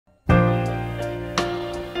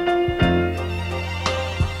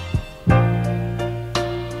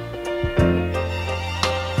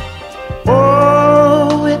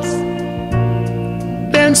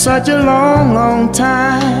such a long, long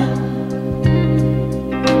time.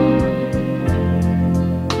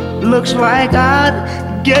 Looks like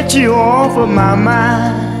I'd get you off of my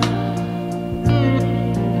mind,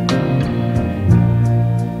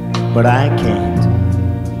 but I can't.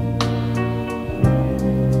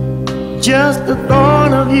 Just the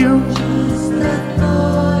thought of you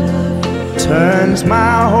turns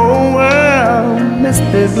my whole world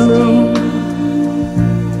misty blue.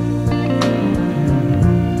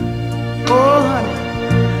 Oh, honey,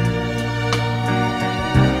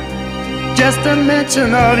 just a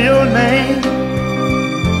mention of your name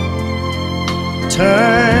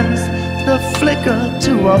turns the flicker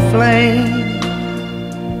to a flame.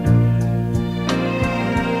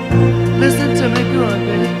 Listen to me good,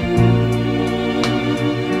 baby.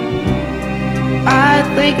 I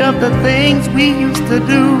think of the things we used to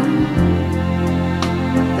do,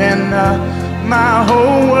 then my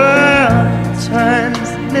whole world turns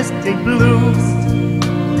misty blue.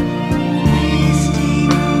 Misty,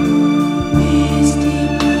 misty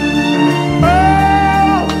blue.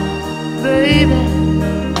 Oh, baby,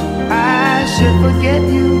 I should forget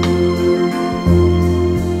you.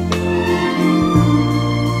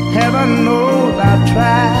 Heaven knows I've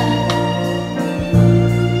tried.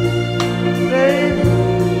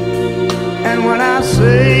 And when I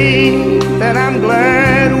say that I'm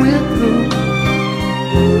glad we're through,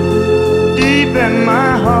 deep in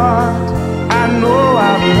my heart I know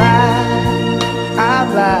I've lied,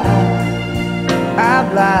 I've lied, I've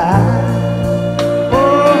lied.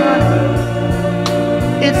 Oh,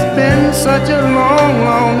 honey, it's been such a long,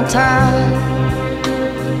 long time.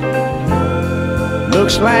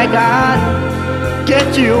 Looks like I'd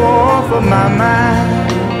get you off of my mind,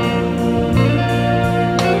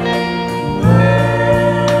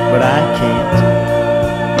 but I can't.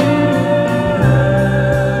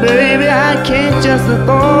 Baby, I can't. Just the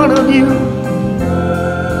thought of you,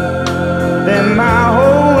 then my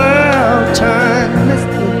whole world turned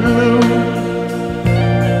misty blue.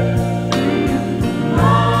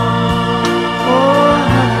 Oh,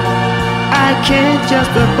 I can't.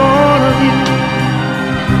 Just the thought of you,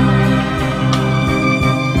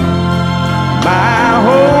 my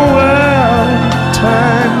whole world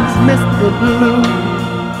turns misty blue.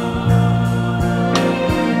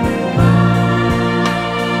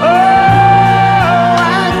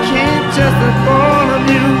 Just the thought of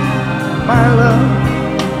you, my love.